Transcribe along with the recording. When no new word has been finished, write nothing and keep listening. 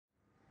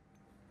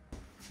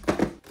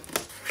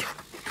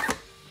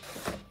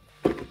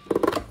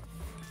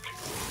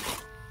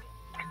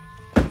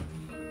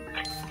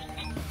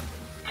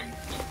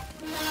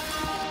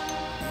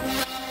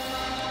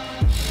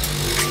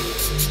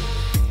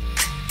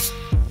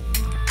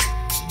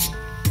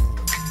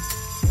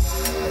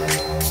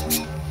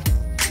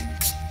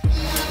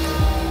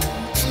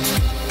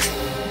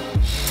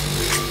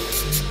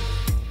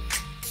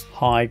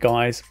Hi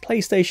guys,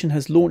 PlayStation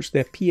has launched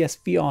their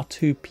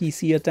PSVR2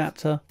 PC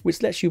Adapter,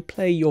 which lets you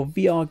play your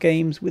VR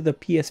games with a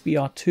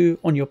PSVR2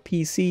 on your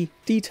PC.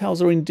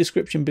 Details are in the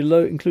description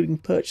below, including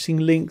purchasing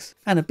links,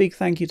 and a big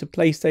thank you to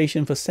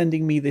PlayStation for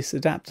sending me this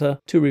adapter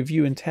to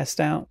review and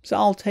test out. So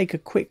I'll take a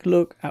quick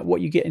look at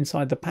what you get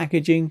inside the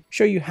packaging,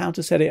 show you how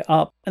to set it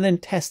up, and then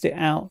test it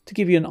out to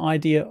give you an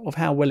idea of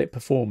how well it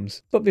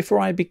performs. But before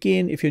I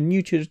begin, if you're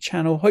new to the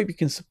channel, hope you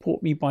can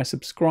support me by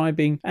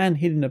subscribing and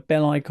hitting the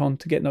bell icon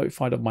to get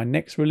notified of my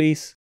next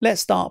release.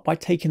 Let's start by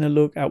taking a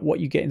look at what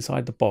you get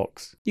inside the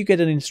box. You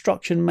get an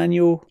instruction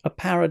manual, a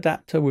power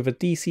adapter with a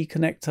DC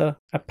connector,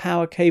 a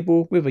power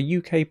cable with a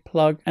UK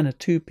plug and a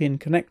 2-pin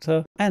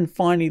connector, and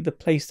finally the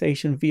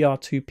PlayStation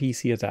VR2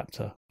 PC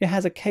adapter. It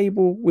has a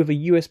cable with a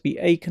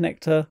USB-A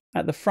connector.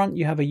 At the front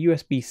you have a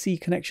USB-C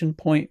connection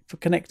point for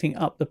connecting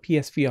up the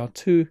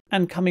PSVR2,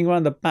 and coming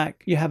around the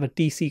back you have a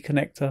DC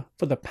connector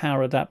for the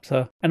power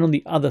adapter, and on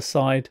the other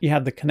side you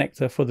have the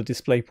connector for the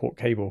DisplayPort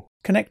cable.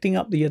 Connecting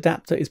up the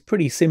adapter is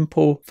pretty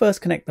simple. First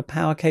connect the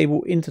power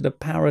cable into the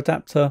power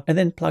adapter and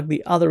then plug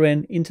the other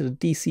end into the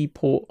DC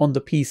port on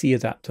the PC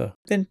adapter.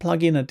 Then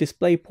plug in a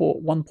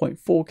DisplayPort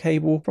 1.4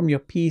 cable from your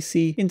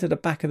PC into the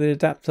back of the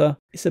adapter.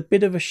 It's a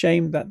bit of a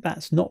shame that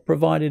that's not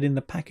provided in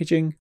the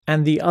packaging,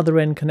 and the other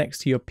end connects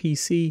to your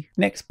PC.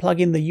 Next, plug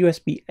in the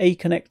USB-A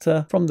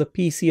connector from the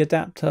PC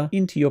adapter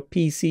into your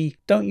PC.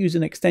 Don't use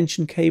an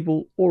extension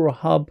cable or a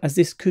hub, as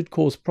this could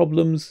cause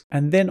problems.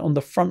 And then on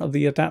the front of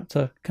the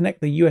adapter,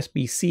 connect the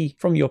USB-C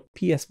from your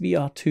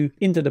PSVR2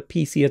 into the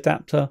PC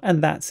adapter,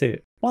 and that's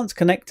it. Once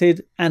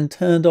connected and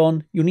turned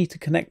on, you'll need to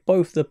connect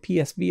both the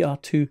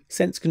PSVR2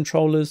 Sense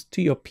controllers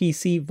to your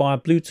PC via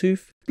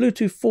Bluetooth.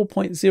 Bluetooth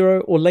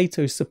 4.0 or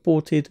later is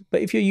supported,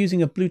 but if you're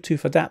using a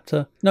Bluetooth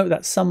adapter, note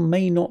that some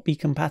may not be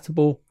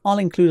compatible. I'll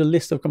include a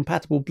list of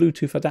compatible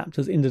Bluetooth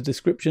adapters in the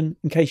description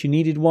in case you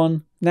needed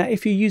one. Now,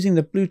 if you're using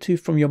the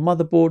Bluetooth from your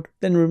motherboard,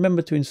 then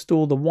remember to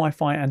install the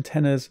Wi-Fi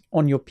antennas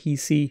on your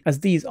PC,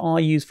 as these are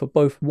used for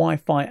both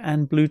Wi-Fi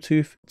and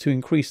Bluetooth to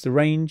increase the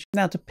range.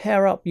 Now, to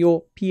pair up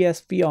your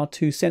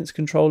PSVR2 Sense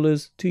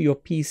controllers to your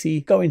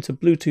PC, go into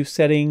Bluetooth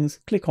settings,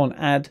 click on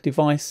Add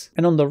Device,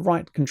 and on the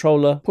right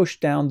controller, push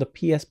down the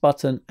PS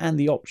button and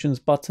the Options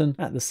button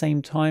at the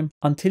same time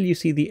until you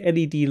see the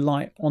LED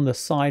light on the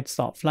side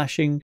start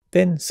flashing.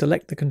 Then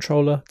select the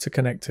controller to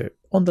connect it.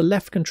 On the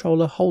left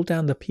controller, hold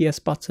down the PS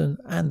button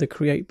and the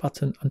Create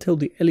button until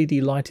the LED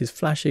light is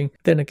flashing.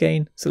 Then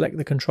again, select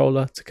the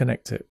controller to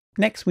connect it.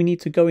 Next, we need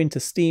to go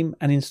into Steam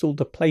and install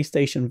the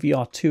PlayStation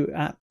VR2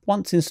 app.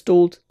 Once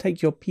installed,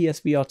 take your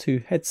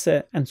PSVR2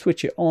 headset and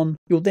switch it on.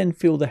 You'll then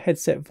feel the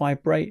headset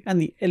vibrate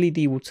and the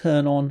LED will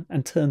turn on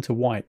and turn to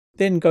white.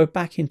 Then go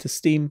back into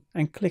Steam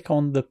and click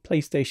on the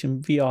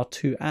PlayStation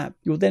VR2 app.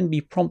 You'll then be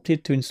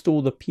prompted to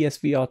install the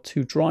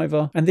PSVR2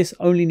 driver, and this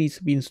only needs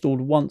to be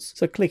installed once,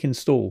 so click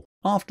Install.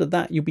 After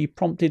that, you'll be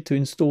prompted to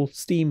install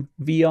Steam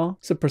VR,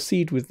 so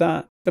proceed with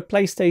that. The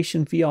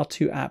PlayStation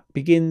VR2 app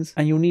begins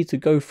and you'll need to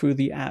go through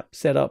the app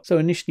setup. So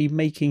initially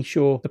making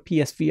sure the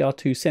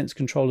PSVR2 Sense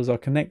controllers are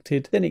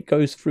connected, then it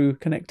goes through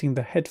connecting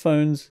the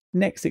headphones.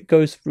 Next, it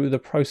goes through the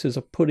process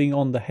of putting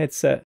on the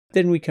headset.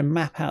 Then we can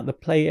map out the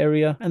play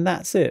area, and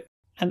that's it.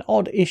 An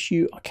odd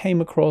issue I came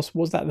across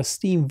was that the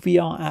Steam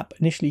VR app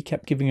initially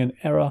kept giving an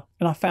error,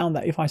 and I found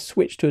that if I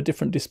switched to a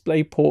different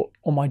display port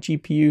on my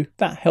GPU,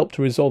 that helped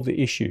to resolve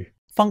the issue.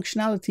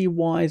 Functionality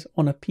wise,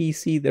 on a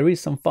PC there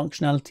is some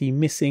functionality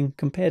missing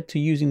compared to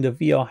using the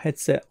VR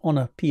headset on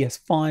a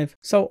PS5.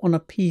 So on a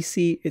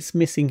PC it's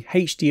missing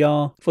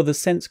HDR. For the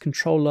Sense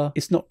controller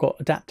it's not got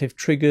adaptive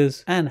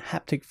triggers and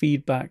haptic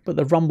feedback, but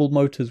the rumble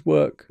motors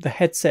work. The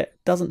headset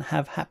doesn't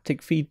have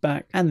haptic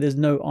feedback and there's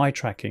no eye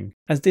tracking,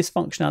 as this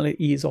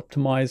functionality is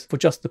optimized for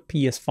just the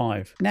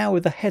PS5. Now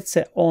with the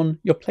headset on,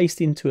 you're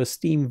placed into a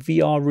Steam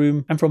VR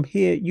room, and from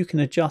here you can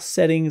adjust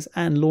settings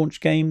and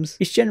launch games.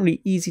 It's generally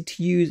easy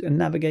to use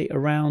and navigate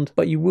around,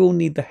 but you will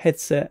need the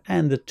headset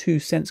and the two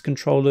Sense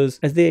controllers,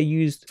 as they're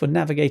used for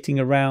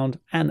navigating around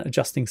and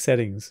adjusting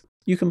settings.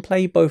 You can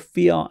play both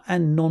VR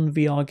and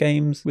non-VR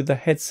games with the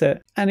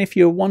headset, and if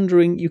you're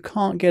wondering, you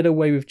can't get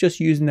away with just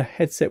using the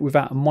headset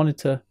without a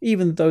monitor,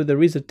 even though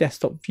there is a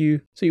desktop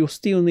view, so you'll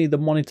still need the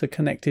monitor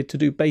connected to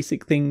do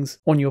basic things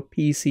on your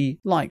PC,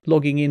 like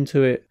logging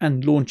into it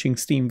and launching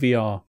Steam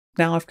VR.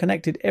 Now I've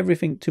connected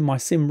everything to my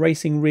sim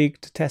racing rig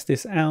to test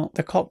this out.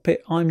 The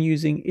cockpit I'm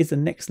using is a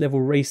Next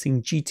Level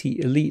Racing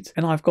GT Elite,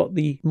 and I've got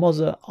the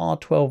Mozza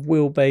R12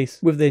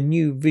 wheelbase with their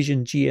new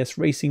Vision GS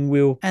racing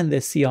wheel and their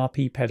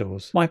CRP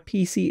pedals. My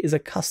PC is a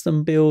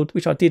custom build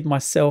which I did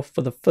myself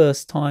for the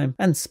first time,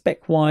 and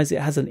spec wise it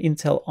has an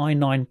Intel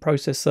i9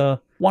 processor,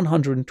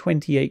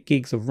 128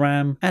 gigs of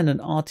RAM and an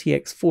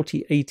RTX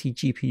 4080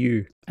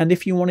 GPU. And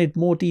if you wanted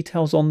more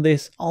details on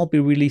this, I'll be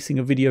releasing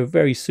a video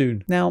very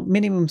soon. Now,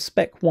 minimum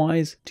spec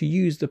wise, to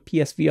use the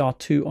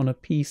PSVR2 on a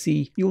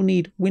PC, you'll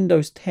need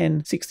Windows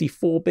 10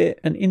 64-bit,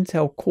 an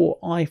Intel Core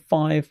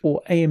i5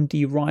 or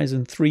AMD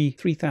Ryzen 3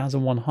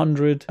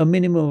 3100, a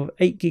minimum of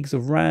 8 gigs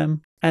of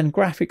RAM, and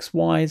graphics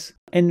wise,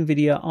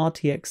 NVIDIA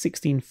RTX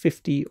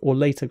 1650 or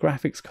later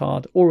graphics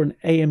card, or an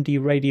AMD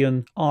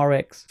Radeon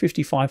RX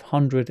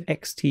 5500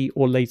 XT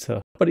or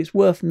later. But it's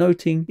worth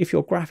noting, if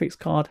your graphics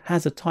card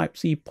has a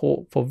Type-C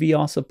port for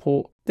VR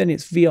support, then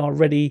it's VR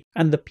ready,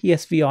 and the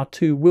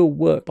PSVR2 will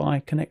work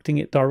by connecting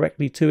it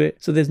directly to it,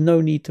 so there's no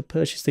need to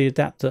purchase the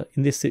adapter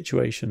in this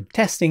situation.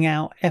 Testing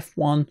out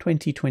F1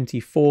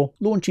 2024,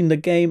 launching the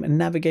game and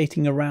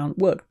navigating around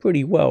worked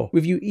pretty well,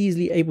 with you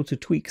easily able to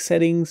tweak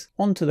settings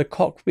onto the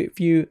cockpit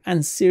view,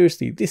 and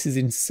seriously, this is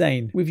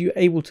insane, with you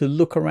able to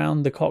look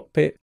around the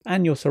cockpit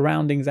and your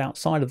surroundings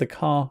outside of the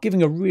car,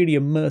 giving a really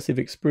immersive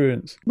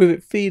experience, with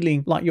it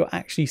feeling like you're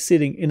actually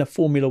sitting in a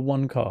Formula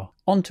 1 car.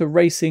 Onto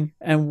racing,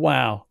 and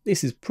wow,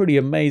 this is pretty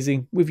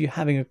amazing, with you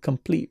having a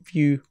complete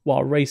view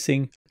while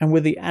racing, and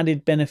with the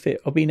added benefit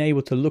of being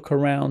able to look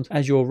around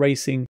as you're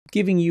racing,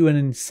 giving you an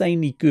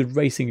insanely good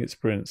racing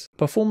experience.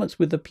 Performance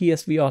with the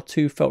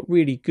PSVR2 felt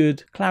really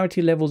good,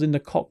 clarity levels in the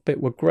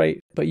cockpit were great,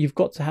 but you've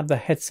got to have the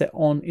headset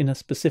on in a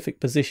specific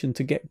position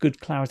to get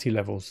good clarity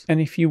levels. And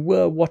if you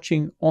were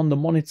watching on the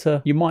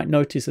monitor, you might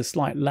notice a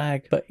slight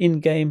lag, but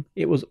in-game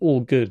it was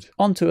all good.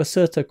 Onto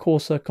Assetto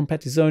Corsa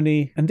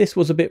Competizione, and this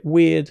was a bit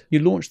weird. You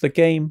launch the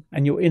game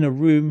and you're in a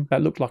room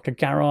that looked like a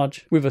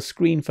garage with a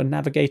screen for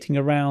navigating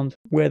around,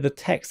 where the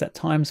text at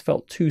times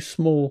felt too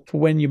small for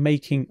when you're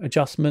making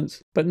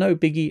adjustments, but no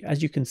biggie,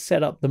 as you can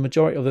set up the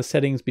majority of the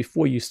settings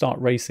before you start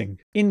racing.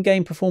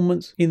 In-game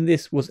performance in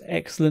this was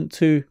excellent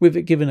too, with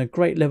it giving a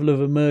great level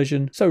of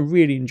immersion, so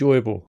really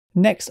enjoyable.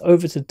 Next,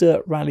 over to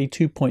Dirt Rally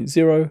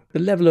 2.0. The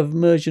level of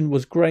immersion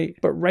was great,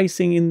 but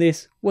racing in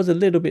this was a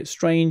little bit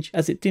strange,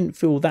 as it didn't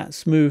feel that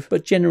smooth,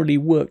 but generally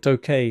worked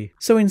okay.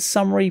 So in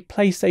summary,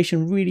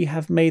 PlayStation really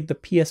have made the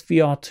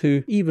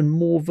PSVR2 even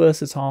more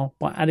versatile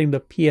by adding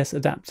the PS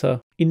adapter,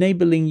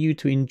 enabling you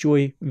to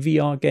enjoy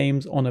VR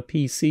games on a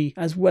PC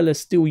as well as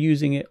still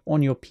using it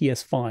on your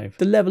PS5.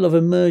 The level of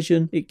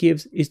immersion it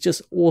gives is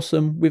just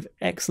awesome, with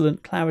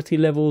excellent clarity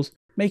levels,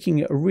 making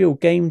it a real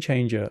game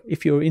changer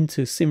if you're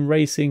into sim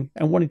racing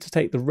and wanting to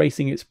take the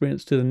racing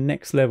experience to the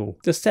next level.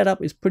 The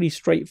setup is pretty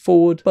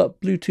straightforward,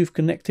 but Bluetooth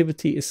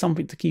connectivity is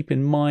something to keep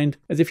in mind,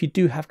 as if you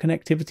do have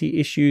connectivity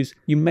issues,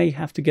 you may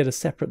have to get a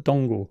separate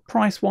dongle.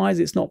 Price wise,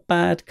 it's not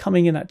bad,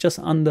 coming in at just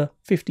under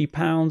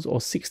 £50 or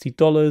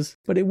 $60,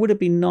 but it would have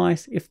been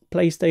nice if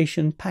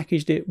PlayStation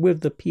packaged it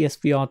with the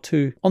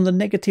PSVR2. On the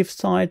negative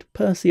side,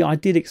 personally I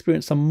did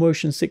experience some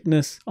motion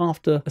sickness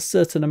after a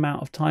certain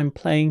amount of time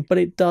playing, but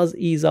it does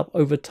ease up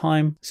over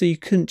time, so you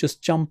couldn't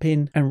just jump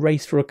in and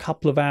race for a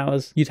couple of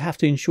hours. You'd have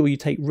to ensure you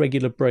take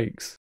regular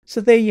breaks. So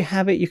there you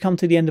have it, you come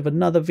to the end of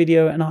another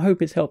video, and I hope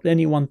it's helped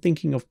anyone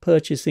thinking of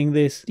purchasing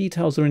this.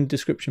 Details are in the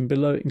description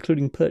below,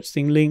 including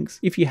purchasing links.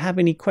 If you have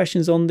any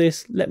questions on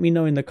this, let me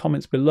know in the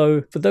comments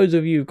below. For those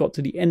of you who've got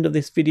to the end of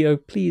this video,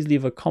 please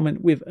leave a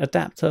comment with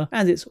adapter,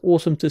 as it's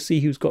awesome to see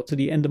who's got to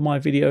the end of my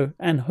video,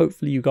 and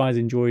hopefully you guys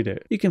enjoyed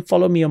it. You can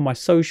follow me on my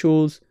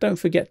socials, don't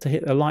forget to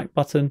hit the like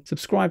button,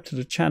 subscribe to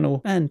the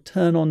channel, and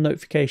turn on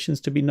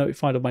notifications to be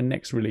notified of my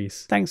next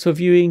release. Thanks for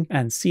viewing,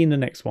 and see you in the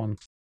next one.